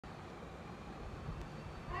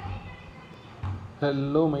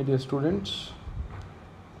Hello my dear students,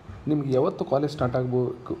 ನಿಮ್ಗೆ ಯಾವತ್ತು college start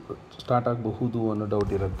ಆಗಬಹುದು ಅನ್ನೋ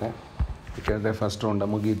ಡೌಟ್ ಇರುತ್ತೆ. ಯಾಕೆಂದರೆ ಫಸ್ಟ್ ರೌಂಡ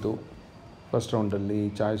ಮುಗೀತು. ಫಸ್ಟ್ ರೌಂಡಲ್ಲಿ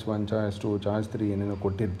ಚಾಯ್ಸ್ 1, ಚಾಯ್ಸ್ 2, ಚಾಯ್ಸ್ 3 ಏನೇನೋ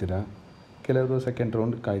ಕೊಟ್ಟಿರ್ತೀರ. ಕೆಲವರು ಸೆಕೆಂಡ್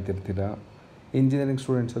ರೌಂಡ್ ಕಾಯ್ತಿರ್ತೀರ. ಇಂಜಿನಿಯರಿಂಗ್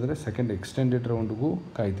ಸ್ಟೂಡೆಂಟ್ಸ್ ಆದರೆ ಸೆಕೆಂಡ್ ಎಕ್ಸ್ಟೆಂಡೆಡ್ ರೌಂಡ್ಗೂ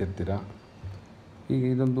ಕಾಯ್ತಿರ್ತೀರ. ಈಗ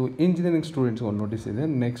ಇದೊಂದು ಇಂಜಿನಿಯರಿಂಗ್ ಸ್ಟೂಡೆಂಟ್ಸ್ಗೆ ಒಂದು ನೋಟಿಸ್ ಇದೆ.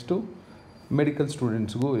 ನೆಕ್ಸ್ಟು ಮೆಡಿಕಲ್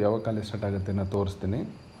ಸ್ಟೂಡೆಂಟ್ಸ್ಗೂ ಯಾವಾಗ ಕಾಲೇಜ್ ಸ್ಟಾರ್ಟ್ ಆಗುತ್ತೆ ನಾನು ತೋರಿಸ್ತೀನಿ.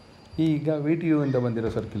 ಈಗ VTU ಇಂದ ಬಂದಿರೋ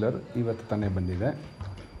ಸರ್ಕ್ಯುಲರ್ ಇವತ್ತು ತಾನೇ ಬಂದಿದೆ.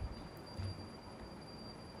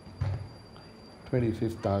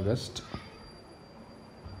 25th August.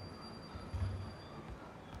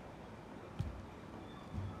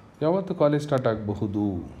 ಯಾವತ್ತು ಕಾಲೇಜ್ ಸ್ಟಾರ್ಟ್ ಆಗಬಹುದು?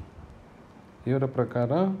 ಇವರ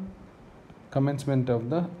ಪ್ರಕಾರ commencement of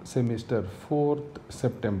the semester 4th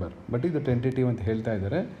September. But ಇದು ಟೆಂಟೇಟಿವ್ ಅಂತ ಹೇಳ್ತಾ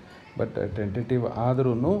ಇದ್ದಾರೆ. ಬಟ್ ಟೆಂಟೇಟಿವ್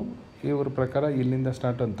ಆದ್ರೂ ಇವ್ರ ಪ್ರಕಾರ ಇಲ್ಲಿಂದ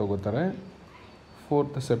ಸ್ಟಾರ್ಟ್ ಅಂತ ತಗೋತಾರೆ.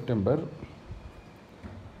 4th September.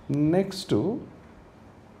 ನೆಕ್ಸ್ಟು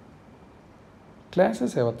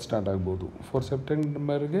ಕ್ಲಾಸಸ್ ಯಾವತ್ತು ಸ್ಟಾರ್ಟ್ ಆಗ್ಬೋದು? 4th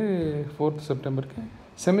ಸೆಪ್ಟೆಂಬರ್ಗೆ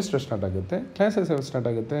ಸೆಮಿಸ್ಟರ್ ಸ್ಟಾರ್ಟ್ ಆಗುತ್ತೆ. ಕ್ಲಾಸಸ್ ಯಾವತ್ತು ಸ್ಟಾರ್ಟ್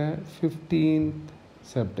ಆಗುತ್ತೆ? 15th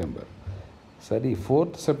September. ಸರಿ,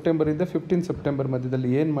 4th ಸೆಪ್ಟೆಂಬರಿಂದ 15th ಸೆಪ್ಟೆಂಬರ್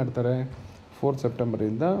ಮಧ್ಯದಲ್ಲಿ ಏನು ಮಾಡ್ತಾರೆ? 4th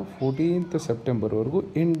ಸೆಪ್ಟೆಂಬರಿಂದ 14th ಸೆಪ್ಟೆಂಬರ್ವರೆಗೂ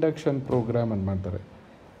ಇಂಡಕ್ಷನ್ ಪ್ರೋಗ್ರಾಮ್ ಅಂತ ಮಾಡ್ತಾರೆ.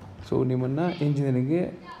 ಸೊ ನಿಮ್ಮನ್ನು ಇಂಜಿನಿಯರಿಂಗ್ಗೆ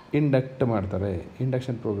ಇಂಡಕ್ಟ್ ಮಾಡ್ತಾರೆ.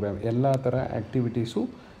 ಇಂಡಕ್ಷನ್ ಪ್ರೋಗ್ರಾಮ್ ಎಲ್ಲ ಥರ ಆ್ಯಕ್ಟಿವಿಟೀಸು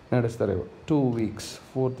ನಡೆಸ್ತಾರೆ. 2 weeks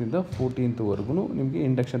 4th 14th ನಿಮಗೆ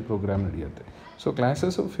ಇಂಡಕ್ಷನ್ ಪ್ರೋಗ್ರಾಮ್ ನಡೆಯುತ್ತೆ. ಸೊ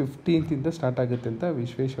ಕ್ಲಾಸಸ್ಸು 15th ಸ್ಟಾರ್ಟ್ ಆಗುತ್ತೆ ಅಂತ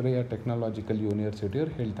ವಿಶ್ವೇಶ್ವರಯ್ಯ ಟೆಕ್ನಾಲಜಿಕಲ್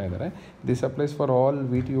ಯೂನಿವರ್ಸಿಟಿಯವರು ಹೇಳ್ತಾ ಇದ್ದಾರೆ. This applies for all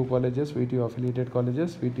VTU colleges, VTU affiliated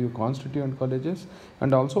colleges, VTU constituent colleges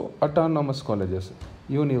and also autonomous colleges,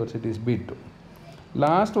 universities ಬಿಟ್ಟು.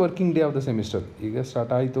 Last working day of the semester ಈಗ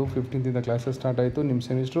start ಆಯಿತು. 15th classes start ಆಯಿತು. ನಿಮ್ಮ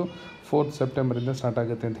semester 4th ಸೆಪ್ಟೆಂಬರಿಂದ start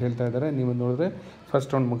ಆಗುತ್ತೆ ಅಂತ ಹೇಳ್ತಾ ಇದ್ದಾರೆ. ನೀವು ನೋಡಿದ್ರೆ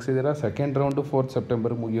first round ಮುಗಿಸಿದ್ದೀರಾ. Second round 4th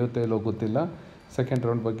September ಮುಗಿಯುತ್ತೆ ಇಲ್ಲೋ ಗೊತ್ತಿಲ್ಲ. ಸೆಕೆಂಡ್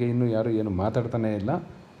ರೌಂಡ್ ಬಗ್ಗೆ ಇನ್ನೂ ಯಾರು ಏನು ಮಾತಾಡ್ತಾನೇ ಇಲ್ಲ.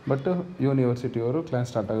 ಬಟ್ ಯೂನಿವರ್ಸಿಟಿಯವರು ಕ್ಲಾಸ್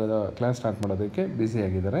ಸ್ಟಾರ್ಟ್ ಮಾಡೋದಕ್ಕೆ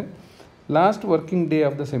ಬ್ಯುಸಿಯಾಗಿದ್ದಾರೆ. Last working day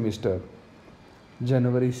of the semester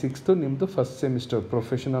January 6th ನಿಮ್ಮದು first semester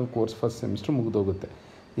professional course first semester ಮುಗಿದೋಗುತ್ತೆ.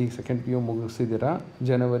 ಈಗ ಸೆಕೆಂಡ್ PU ಮುಗಿಸಿದ್ದೀರಾ.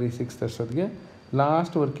 January 6th ಅಷ್ಟೊತ್ತಿಗೆ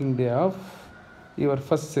last working day of your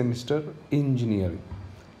first semester engineering.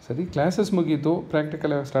 ಸರಿ, ಕ್ಲಾಸಸ್ ಮುಗೀತು.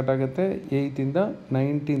 ಪ್ರಾಕ್ಟಿಕಲ್ ಯಾವಾಗ start ಆಗುತ್ತೆ? 8th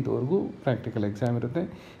 19th practical exam ಇರುತ್ತೆ.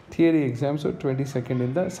 Theory exams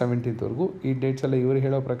 22nd 17th. ಈ dates ಎಲ್ಲ ಇವರು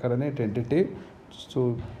ಹೇಳೋ ಪ್ರಕಾರನೇ ಟೆಂಟೇಟಿವ್. ಸೊ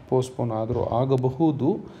ಪೋಸ್ಟ್ಪೋನ್ ಆದರೂ ಆಗಬಹುದು.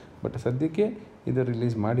 ಬಟ್ ಸದ್ಯಕ್ಕೆ ಇದು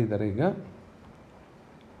ರಿಲೀಸ್ ಮಾಡಿದ್ದಾರೆ. ಈಗ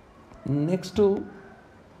ನೆಕ್ಸ್ಟು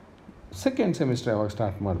ಸೆಕೆಂಡ್ ಸೆಮಿಸ್ಟರ್ ಯಾವಾಗ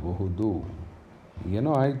ಸ್ಟಾರ್ಟ್ ಮಾಡಬಹುದು?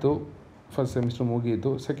 ಏನೋ ಆಯಿತು, ಫಸ್ಟ್ ಸೆಮಿಸ್ಟರ್ ಮುಗಿಯಿತು.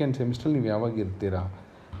 ಸೆಕೆಂಡ್ ಸೆಮಿಸ್ಟ್ರಲ್ಲಿ ನೀವು ಯಾವಾಗ ಇರ್ತೀರಾ?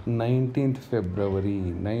 19th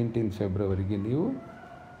ಫೆಬ್ರವರಿಗೆ ನೀವು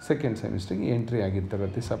ಸೆಕೆಂಡ್ ಸೆಮಿಸ್ಟ್ರಿಗೆ ಎಂಟ್ರಿ ಆಗಿರ್ತಾರೆ.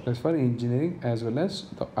 This applies for engineering as well as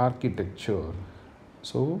the architecture.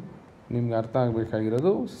 So ನಿಮ್ಗೆ ಅರ್ಥ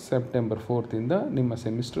ಆಗಬೇಕಾಗಿರೋದು ಸೆಪ್ಟೆಂಬರ್ 4th ನಿಮ್ಮ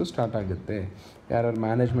ಸೆಮಿಸ್ಟ್ರು ಸ್ಟಾರ್ಟ್ ಆಗುತ್ತೆ. ಯಾರ್ಯಾರು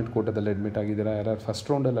ಮ್ಯಾನೇಜ್ಮೆಂಟ್ ಕೋಟಾದಲ್ಲಿ ಅಡ್ಮಿಟ್ ಆಗಿದ್ದೀರಾ, ಯಾರ್ಯಾರು ಫಸ್ಟ್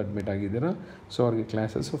ರೌಂಡಲ್ಲಿ ಅಡ್ಮಿಟ್ ಆಗಿದ್ದೀರಾ, ಸೊ ಅವ್ರಿಗೆ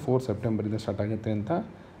ಕ್ಲಾಸಸ್ಸು 4th ಸೆಪ್ಟೆಂಬರಿಂದ ಸ್ಟಾರ್ಟ್ ಆಗುತ್ತೆ ಅಂತ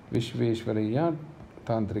ವಿಶ್ವೇಶ್ವರಯ್ಯ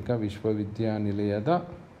ತಾಂತ್ರಿಕ ವಿಶ್ವವಿದ್ಯಾನಿಲಯದ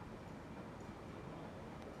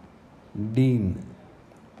ಡೀನ್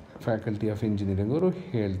ಫ್ಯಾಕಲ್ಟಿ ಆಫ್ ಇಂಜಿನಿಯರಿಂಗ್ ಅವರು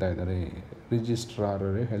ಹೇಳ್ತಾ ಇದ್ದಾರೆ. ರಿಜಿಸ್ಟ್ರಾರ್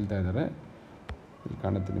ಅವರು ಹೇಳ್ತಾ ಇದ್ದಾರೆ. ಇಲ್ಲಿ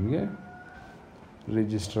ಕಾಣುತ್ತೆ ನಿಮಗೆ.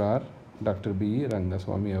 ರಿಜಿಸ್ಟ್ರಾರ್ ಡಾಕ್ಟರ್ BE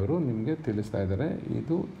ರಂಗಸ್ವಾಮಿ ಅವರು ನಿಮಗೆ ತಿಳಿಸ್ತಾ ಇದ್ದಾರೆ.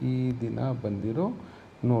 ಇದು ಈ ದಿನ ಬಂದಿರೋ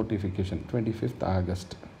notification 25th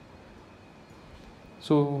August.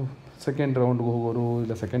 So second ರೌಂಡ್ಗೆ ಹೋಗೋರು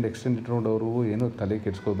ಇಲ್ಲ ಸೆಕೆಂಡ್ ಎಕ್ಸ್ಟೆಂಡೆಡ್ ರೌಂಡ್ ಅವರು ಏನೂ ತಲೆ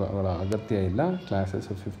ಕೆಡಿಸ್ಕೋಬ ಅಗತ್ಯ ಇಲ್ಲ. ಕ್ಲಾಸಸ್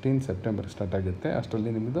 15th ಸೆಪ್ಟೆಂಬರ್ ಸ್ಟಾರ್ಟ್ ಆಗುತ್ತೆ.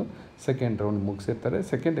 ಅಷ್ಟರಲ್ಲಿ ನಿಮ್ಮದು second round ಮುಗಿಸಿರ್ತಾರೆ.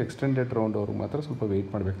 Second extended round ಅವ್ರಿಗೆ ಮಾತ್ರ ಸ್ವಲ್ಪ ವೆಯ್ಟ್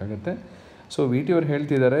ಮಾಡಬೇಕಾಗತ್ತೆ. ಸೊ VTU ಅವ್ರು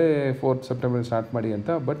ಹೇಳ್ತಿದ್ದಾರೆ 4th ಸೆಪ್ಟೆಂಬರ್ ಸ್ಟಾರ್ಟ್ ಮಾಡಿ ಅಂತ.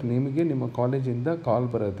 ಬಟ್ ನಿಮಗೆ ನಿಮ್ಮ ಕಾಲೇಜಿಂದ ಕಾಲ್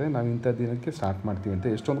ಬರುತ್ತೆ, ನಾವು ಇಂಥ ದಿನಕ್ಕೆ ಸ್ಟಾರ್ಟ್ ಮಾಡ್ತೀವಿ ಅಂತ.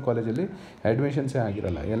 ಎಷ್ಟೊಂದು ಕಾಲೇಜಲ್ಲಿ ಅಡ್ಮಿಷನ್ಸೇ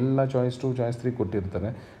ಆಗಿರಲ್ಲ. ಎಲ್ಲ ಚಾಯ್ಸ್ 2, ಚಾಯ್ಸ್ 3 ಕೊಟ್ಟಿರ್ತಾರೆ.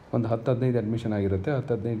 ಒಂದು 10-15 ಅಡ್ಮಿಷನ್ ಆಗಿರುತ್ತೆ.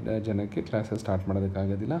 10-15 ಜನಕ್ಕೆ ಕ್ಲಾಸಸ್ ಸ್ಟಾರ್ಟ್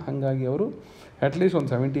ಮಾಡೋದಕ್ಕಾಗೋದಿಲ್ಲ. ಹಾಗಾಗಿ ಅವರು ಅಟ್ಲೀಸ್ಟ್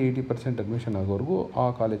ಒಂದು 70-80% ಅಡ್ಮಿಷನ್ ಆಗೋವರೆಗೂ ಆ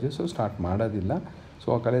ಕಾಲೇಜಸ್ಸು ಸ್ಟಾರ್ಟ್ ಮಾಡೋದಿಲ್ಲ. ಸೊ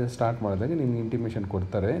ಆ ಕಾಲೇಜ್ ಸ್ಟಾರ್ಟ್ ಮಾಡಿದಾಗ ನಿಮ್ಗೆ ಇಂಟಿಮೇಷನ್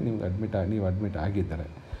ಕೊಡ್ತಾರೆ, ನೀವು ಅಡ್ಮಿಟ್ ಆಗಿದ್ದಾರೆ.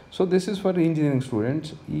 So this is for engineering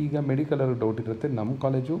students. ಈಗ ಮೆಡಿಕಲ್ ಅವ್ರಿಗೆ ಡೌಟ್ ಇರುತ್ತೆ, ನಮ್ಮ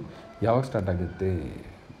ಕಾಲೇಜು ಯಾವಾಗ ಸ್ಟಾರ್ಟ್ ಆಗುತ್ತೆ,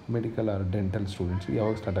 ಮೆಡಿಕಲ್ ಆರ್ ಡೆಂಟಲ್ ಸ್ಟೂಡೆಂಟ್ಸ್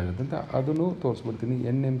ಯಾವಾಗ ಸ್ಟಾರ್ಟ್ ಆಗುತ್ತೆ ಅಂತ ಅದನ್ನು ತೋರಿಸ್ಬಿಡ್ತೀನಿ.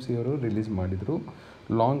 NMC ಅವರು ರಿಲೀಸ್ ಮಾಡಿದರು,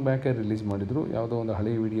 ಲಾಂಗ್ ಬ್ಯಾಕೇ ರಿಲೀಸ್ ಮಾಡಿದರು. ಯಾವುದೋ ಒಂದು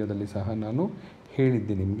ಹಳೆಯ ವಿಡಿಯೋದಲ್ಲಿ ಸಹ ನಾನು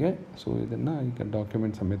ಹೇಳಿದ್ದೆ ನಿಮಗೆ. ಸೊ ಇದನ್ನು ಈಗ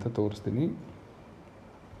ಡಾಕ್ಯುಮೆಂಟ್ ಸಮೇತ ತೋರಿಸ್ತೀನಿ.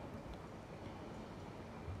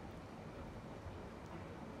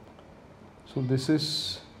 So this is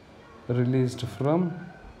released from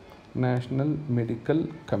national medical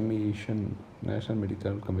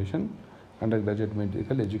commission under graduate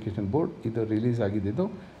medical education board. ಇದು ರಿಲೀಸ್ ಆಗಿದ್ದು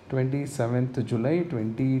 27th July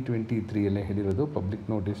 2023 ಹೇಳಿರೋದು public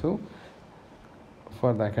notice.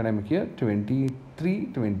 For the academic year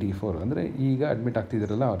 23-24 ಅಂದರೆ ಈಗ ಅಡ್ಮಿಟ್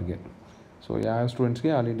ಆಗ್ತಿದ್ದಾರಲ್ಲ ಅವ್ರಿಗೆ. ಸೊ ಯಾವ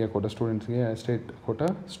ಸ್ಟೂಡೆಂಟ್ಸ್ಗೆ ಆಲ್ ಇಂಡಿಯಾ ಕೋಟಾ ಸ್ಟೂಡೆಂಟ್ಸ್ಗೆ ಸ್ಟೇಟ್ ಕೋಟಾ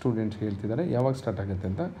ಸ್ಟೂಡೆಂಟ್ಸ್ಗೆ ಹೇಳ್ತಿದ್ದಾರೆ ಯಾವಾಗ ಸ್ಟಾರ್ಟ್ ಆಗುತ್ತೆ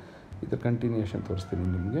ಅಂತ. ಇದರ ಕಂಟಿನ್ಯೂಷನ್ ತೋರಿಸ್ತೀನಿ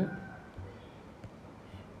ನಿಮಗೆ.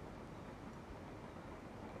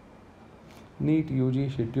 Neat UG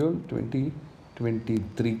schedule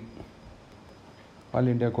 2023 all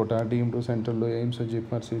India quota deemed central AIIMS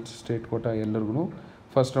JIPMER seats state quota ಎಲ್ಲರಿಗೂ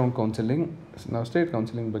ಫಸ್ಟ್ ರೌಂಡ್ ಕೌನ್ಸಿಲಿಂಗ್. ನಾವು ಸ್ಟೇಟ್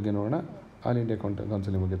ಕೌನ್ಸಿಲಿಂಗ್ ಬಗ್ಗೆ ನೋಡೋಣ, ಆಲ್ ಇಂಡಿಯಾ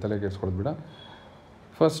ಕೌನ್ಸಿಲಿಂಗ್ ಬಗ್ಗೆ ತಲೆ ಕೆಡಿಸ್ಕೊಳ್ಳೋದು ಬೇಡ.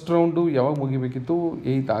 ಫಸ್ಟ್ ರೌಂಡು ಯಾವಾಗ ಮುಗಿಬೇಕಿತ್ತು?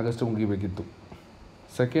 8 ಆಗಸ್ಟ್ ಮುಗಿಬೇಕಿತ್ತು.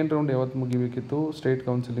 ಸೆಕೆಂಡ್ ರೌಂಡ್ ಯಾವತ್ತು ಮುಗಿಬೇಕಿತ್ತು? ಸ್ಟೇಟ್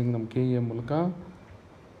ಕೌನ್ಸಿಲಿಂಗ್ ನಮ್ಮ KEM ಮೂಲಕ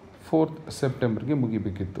 4th ಸೆಪ್ಟೆಂಬರ್ಗೆ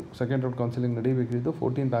ಮುಗಿಬೇಕಿತ್ತು. Second round counselling ನಡೀಬೇಕಿತ್ತು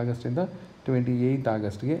 14th ಆಗಸ್ಟಿಂದ 28th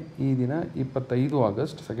ಆಗಸ್ಟ್ಗೆ. ಈ ದಿನ 25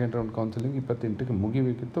 August. Second round counselling 28ಕ್ಕೆ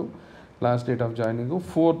ಮುಗಿಬೇಕಿತ್ತು. Last date of joining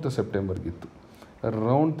 4th ಸೆಪ್ಟೆಂಬರ್ಗಿತ್ತು.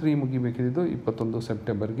 Round 3 ಮುಗಿಬೇಕಿದ್ದು 21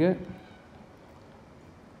 ಸೆಪ್ಟೆಂಬರ್ಗೆ.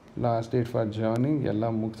 Last date for joining ಎಲ್ಲ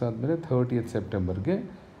ಮುಗಿಸಾದ್ಮೇಲೆ 30th ಸೆಪ್ಟೆಂಬರ್ಗೆ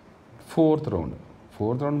ಫೋರ್ತ್ ರೌಂಡ್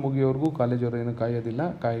ಮುಗಿಯೋವರೆಗೂ ಕಾಲೇಜವರು ಏನು ಕಾಯೋದಿಲ್ಲ.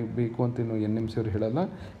 ಕಾಯಬೇಕು ಅಂತ ಇನ್ನು NMC ಅವರು ಹೇಳಲ್ಲ.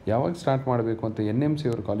 ಯಾವಾಗ ಸ್ಟಾರ್ಟ್ ಮಾಡಬೇಕು ಅಂತ NMC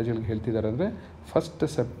ಅವರು ಕಾಲೇಜುಗಳಿಗೆ ಹೇಳ್ತಿದ್ದಾರೆ ಅಂದರೆ 1st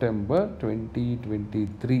September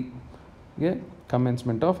 2023ಗೆ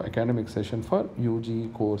commencement of academic session for UG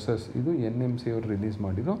courses. ಇದು NMC ಅವರು ರಿಲೀಸ್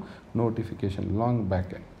ಮಾಡಿರೋ ನೋಟಿಫಿಕೇಷನ್ ಲಾಂಗ್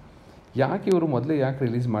ಬ್ಯಾಕ್. ಯಾಕೆ ಇವರು ಮೊದಲೇ ಯಾಕೆ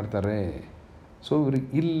ರಿಲೀಸ್ ಮಾಡ್ತಾರೆ? ಸೊ ಇವ್ರಿಗೆ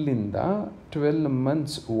ಇಲ್ಲಿಂದ 12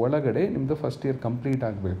 months ಒಳಗಡೆ ನಿಮ್ಮದು ಫಸ್ಟ್ ಇಯರ್ ಕಂಪ್ಲೀಟ್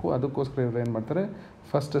ಆಗಬೇಕು. ಅದಕ್ಕೋಸ್ಕರ ಇವರು ಏನು ಮಾಡ್ತಾರೆ,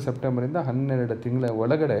 1st ಸೆಪ್ಟೆಂಬರಿಂದ 12 ತಿಂಗಳ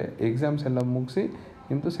ಒಳಗಡೆ ಎಕ್ಸಾಮ್ಸ್ ಎಲ್ಲ ಮುಗಿಸಿ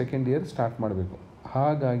ನಿಮ್ಮದು ಸೆಕೆಂಡ್ ಇಯರ್ ಸ್ಟಾರ್ಟ್ ಮಾಡಬೇಕು.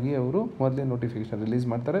 ಹಾಗಾಗಿ ಅವರು ಮೊದಲೇ ನೋಟಿಫಿಕೇಷನ್ ರಿಲೀಸ್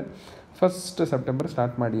ಮಾಡ್ತಾರೆ. 1st ಸೆಪ್ಟೆಂಬರ್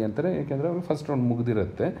ಸ್ಟಾರ್ಟ್ ಮಾಡಿ ಅಂತಾರೆ. ಏಕೆಂದರೆ ಅವರು ಫಸ್ಟ್ ರೌಂಡ್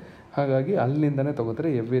ಮುಗಿದಿರುತ್ತೆ. ಹಾಗಾಗಿ ಅಲ್ಲಿಂದನೇ ತೊಗೋತಾರೆ.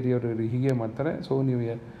 ಎವ್ರಿ ಇಯರ್ ಹೀಗೆ ಮಾಡ್ತಾರೆ. ಸೊ ನೀವು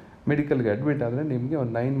ಮೆಡಿಕಲ್ಗೆ ಅಡ್ಮಿಟ್ ಆದರೆ ನಿಮಗೆ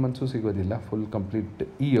ಒಂದು 9 months ಸಿಗೋದಿಲ್ಲ ಫುಲ್ ಕಂಪ್ಲೀಟ್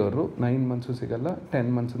ಇಯರು. 9 months ಸಿಗೋಲ್ಲ, 10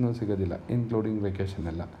 months ಸಿಗೋದಿಲ್ಲ ಇನ್ಕ್ಲೂಡಿಂಗ್ ವೆಕೇಷನ್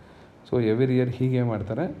ಎಲ್ಲ. ಸೊ ಎವ್ರಿ ಇಯರ್ ಹೀಗೆ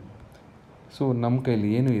ಮಾಡ್ತಾರೆ. ಸೊ ನಮ್ಮ ಕೈಲಿ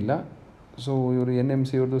ಏನೂ ಇಲ್ಲ. ಸೊ ಇವರು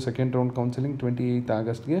NMC ಅವ್ರದ್ದು ಸೆಕೆಂಡ್ ರೌಂಡ್ ಕೌನ್ಸಿಲಿಂಗ್ 28th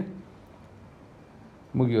ಆಗಸ್ಟ್ಗೆ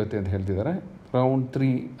ಮುಗಿಯುತ್ತೆ ಅಂತ ಹೇಳ್ತಿದ್ದಾರೆ. ರೌಂಡ್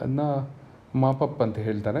 3 ಅದನ್ನ ಮಾಪಪ್ ಅಂತ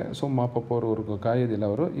ಹೇಳ್ತಾರೆ. ಸೊ ಮಾಪಪ್ ಅವ್ರಿಗೂ ಕಾಯೋದಿಲ್ಲ.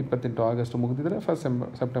 ಅವರು 28 ಆಗಸ್ಟ್ ಮುಗಿದಿದ್ದಾರೆ 1st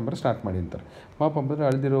ಸೆಪ್ಟೆಂಬರ್ ಸ್ಟಾರ್ಟ್ ಮಾಡಿ ಅಂತಾರೆ. ಮಾಪಪ್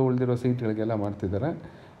ಅಂದರೆ ಉಳಿದಿರೋ ಸೀಟ್ಗಳಿಗೆಲ್ಲ ಮಾಡ್ತಿದ್ದಾರೆ.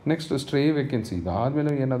 ನೆಕ್ಸ್ಟ್ ಸ್ಟ್ರೇ ವೇಕೆನ್ಸಿ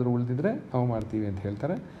ಇದಾದಮೇಲೆ ಏನಾದರೂ ಉಳಿದಿದ್ರೆ ನಾವು ಮಾಡ್ತೀವಿ ಅಂತ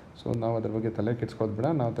ಹೇಳ್ತಾರೆ. ಸೊ ನಾವು ಅದ್ರ ಬಗ್ಗೆ ತಲೆ ಕೆಡ್ಸ್ಕೊಳ್ಳೋದು ಬೇಡ.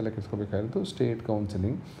 ನಾವು ತಲೆ ಕೆಡ್ಸ್ಕೋಬೇಕಾಗಿರೋದು state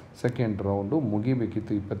counselling second round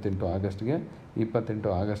ಮುಗಿಬೇಕಿತ್ತು 28 ಆಗಸ್ಟ್ಗೆ. 28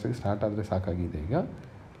 ಆಗಸ್ಟ್ಗೆ start ಆದರೆ ಸಾಕಾಗಿದೆ ಈಗ.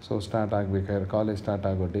 ಸೊ ಸ್ಟಾರ್ಟ್ ಆಗಬೇಕಾದ್ರೆ ಕಾಲೇಜ್ ಸ್ಟಾರ್ಟ್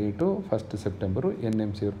ಆಗೋ ಡೇಟು 1st ಸೆಪ್ಟೆಂಬರು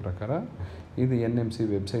NMC ಅವ್ರ ಪ್ರಕಾರ. ಇದು NMC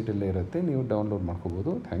ವೆಬ್ಸೈಟಲ್ಲೇ ಇರುತ್ತೆ, ನೀವು ಡೌನ್ಲೋಡ್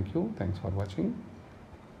ಮಾಡ್ಕೋಬೋದು. Thanks for watching.